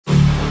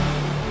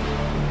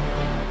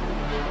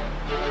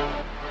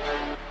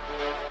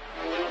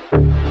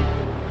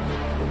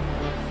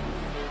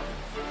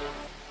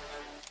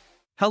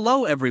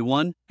Hello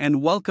everyone,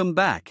 and welcome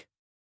back.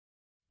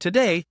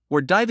 Today,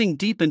 we're diving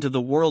deep into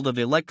the world of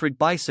electric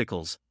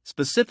bicycles,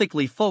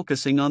 specifically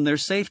focusing on their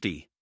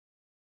safety.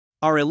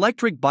 Are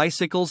electric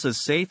bicycles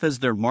as safe as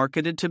they're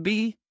marketed to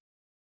be?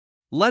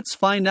 Let's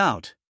find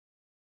out.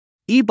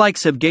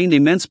 E-bikes have gained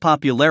immense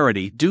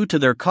popularity due to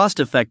their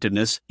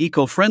cost-effectiveness,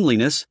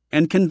 eco-friendliness,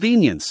 and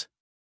convenience.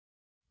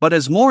 But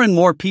as more and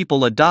more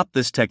people adopt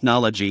this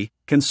technology,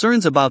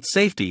 concerns about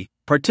safety,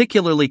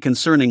 particularly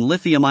concerning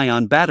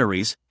lithium-ion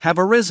batteries, have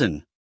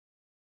arisen.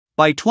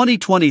 By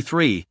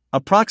 2023,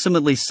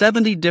 approximately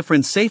 70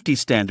 different safety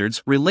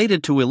standards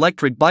related to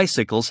electric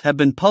bicycles have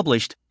been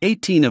published,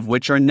 18 of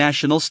which are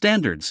national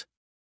standards.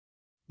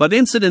 But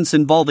incidents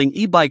involving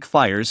e-bike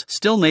fires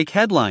still make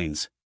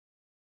headlines.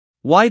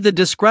 Why the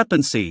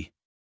discrepancy?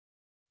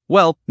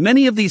 Well,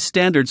 many of these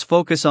standards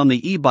focus on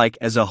the e-bike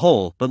as a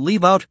whole but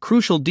leave out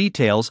crucial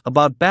details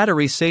about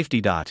battery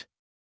safety.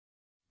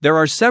 There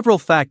are several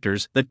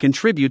factors that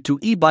contribute to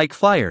e-bike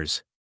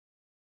fires.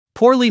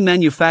 Poorly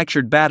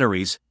manufactured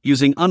batteries,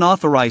 using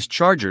unauthorized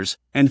chargers,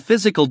 and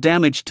physical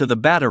damage to the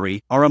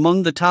battery are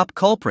among the top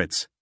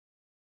culprits.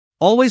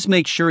 Always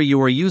make sure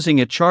you are using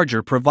a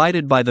charger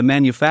provided by the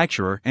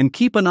manufacturer and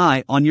keep an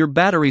eye on your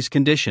battery's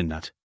condition.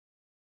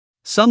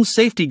 Some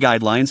safety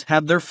guidelines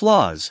have their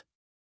flaws.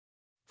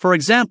 For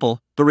example,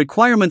 the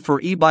requirement for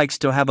e-bikes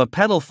to have a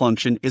pedal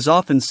function is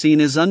often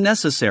seen as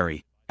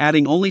unnecessary,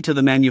 adding only to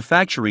the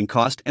manufacturing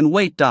cost and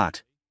weight.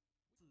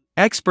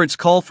 Experts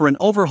call for an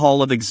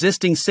overhaul of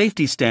existing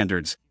safety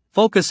standards,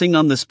 focusing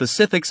on the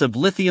specifics of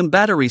lithium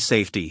battery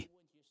safety.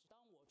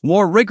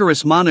 More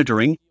rigorous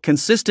monitoring,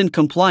 consistent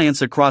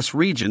compliance across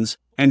regions,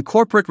 and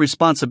corporate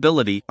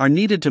responsibility are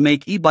needed to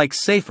make e-bikes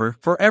safer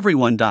for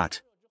everyone.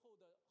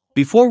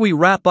 Before we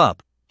wrap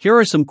up, here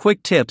are some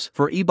quick tips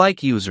for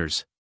e-bike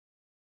users.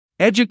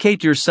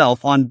 Educate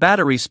yourself on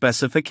battery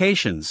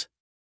specifications.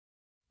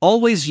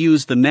 Always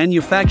use the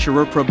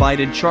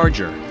manufacturer-provided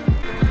charger.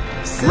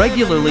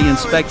 Regularly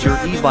inspect your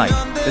e-bike,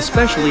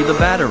 especially the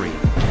battery.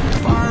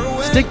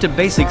 Stick to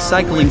basic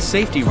cycling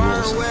safety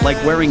rules, like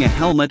wearing a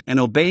helmet and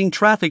obeying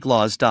traffic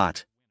laws.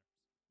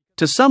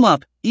 To sum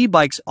up,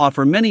 e-bikes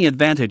offer many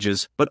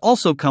advantages but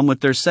also come with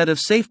their set of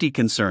safety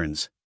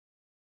concerns.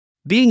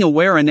 Being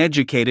aware and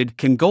educated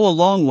can go a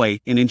long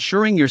way in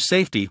ensuring your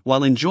safety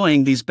while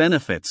enjoying these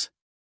benefits.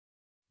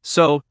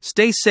 So,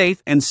 stay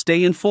safe and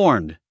stay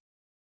informed.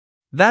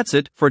 That's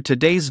it for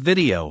today's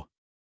video.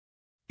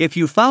 If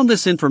you found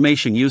this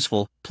information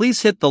useful,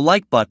 please hit the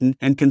like button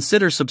and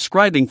consider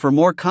subscribing for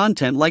more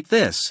content like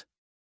this.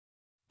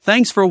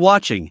 Thanks for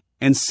watching,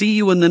 and see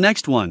you in the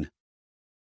next one.